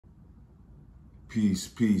Peace,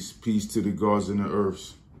 peace, peace to the gods and the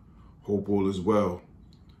earths. Hope all is well.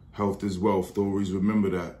 Health is wealth. Always remember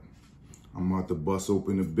that. I'm about to bust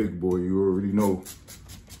open the big boy. You already know.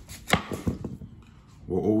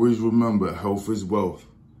 Well, always remember, health is wealth.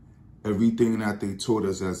 Everything that they taught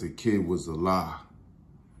us as a kid was a lie.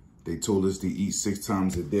 They told us to eat 6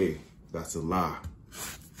 times a day. That's a lie.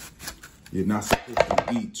 You're not supposed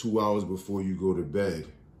to eat 2 hours before you go to bed.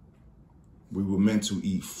 We were meant to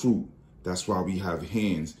eat fruit. That's why we have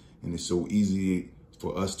hands, and it's so easy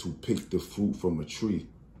for us to pick the fruit from a tree.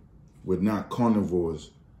 We're not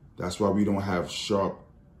carnivores. That's why we don't have sharp,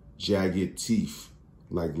 jagged teeth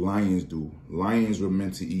like lions do. Lions were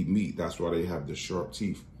meant to eat meat. That's why they have the sharp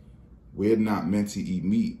teeth. We're not meant to eat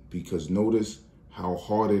meat because notice how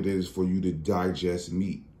hard it is for you to digest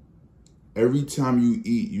meat. Every time you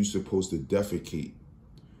eat, you're supposed to defecate.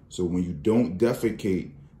 So when you don't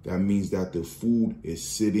defecate, that means that the food is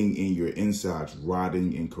sitting in your insides,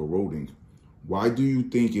 rotting and corroding. Why do you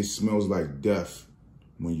think it smells like death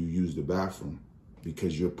when you use the bathroom?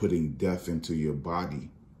 Because you're putting death into your body.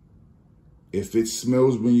 If it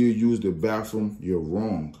smells when you use the bathroom, you're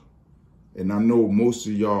wrong. And I know most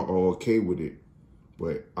of y'all are okay with it,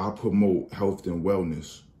 but I promote health and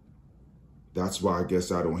wellness. That's why I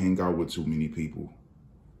guess I don't hang out with too many people.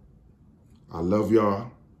 I love y'all.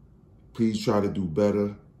 Please try to do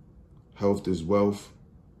better. Health is wealth.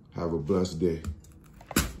 Have a blessed day.